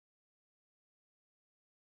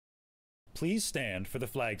Please stand for the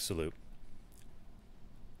flag salute.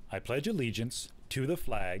 I pledge allegiance to the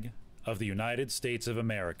flag of the United States of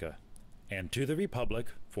America and to the republic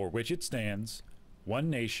for which it stands, one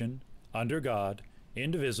nation, under God,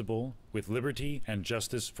 indivisible, with liberty and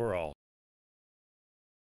justice for all.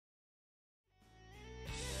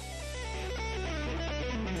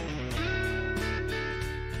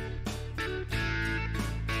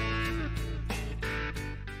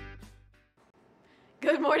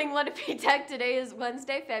 Good morning, Lenape Tech. Today is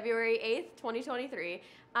Wednesday, February 8th, 2023.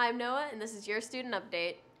 I'm Noah, and this is your student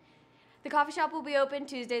update. The coffee shop will be open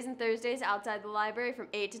Tuesdays and Thursdays outside the library from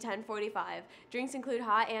 8 to 10:45. Drinks include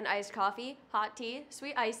hot and iced coffee, hot tea,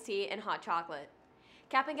 sweet iced tea, and hot chocolate.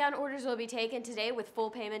 Cap and gown orders will be taken today with full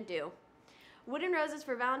payment due. Wooden roses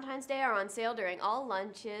for Valentine's Day are on sale during all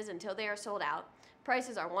lunches until they are sold out.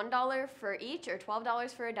 Prices are $1 for each or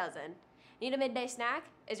 $12 for a dozen. Need a midday snack?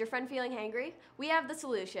 Is your friend feeling hangry? We have the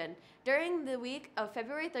solution. During the week of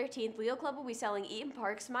February 13th, Leo Club will be selling Eaton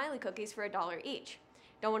Park Smiley cookies for $1 each.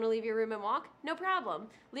 Don't want to leave your room and walk? No problem.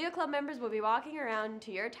 Leo Club members will be walking around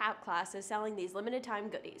to your tap classes selling these limited time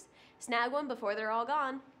goodies. Snag one before they're all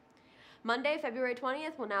gone. Monday, February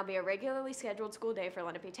 20th will now be a regularly scheduled school day for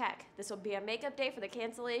Lenape Tech. This will be a makeup day for the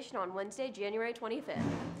cancellation on Wednesday, January 25th.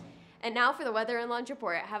 And now for the weather and lunch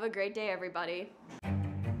report. Have a great day, everybody.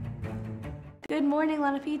 Good morning,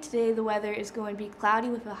 Lenape. Today the weather is going to be cloudy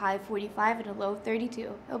with a high of 45 and a low of 32.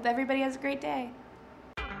 Hope everybody has a great day.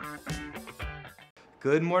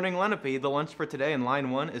 Good morning, Lenape. The lunch for today in line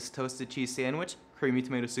 1 is toasted cheese sandwich, creamy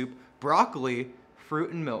tomato soup, broccoli,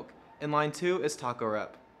 fruit, and milk. In line 2 is taco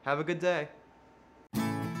wrap. Have a good day.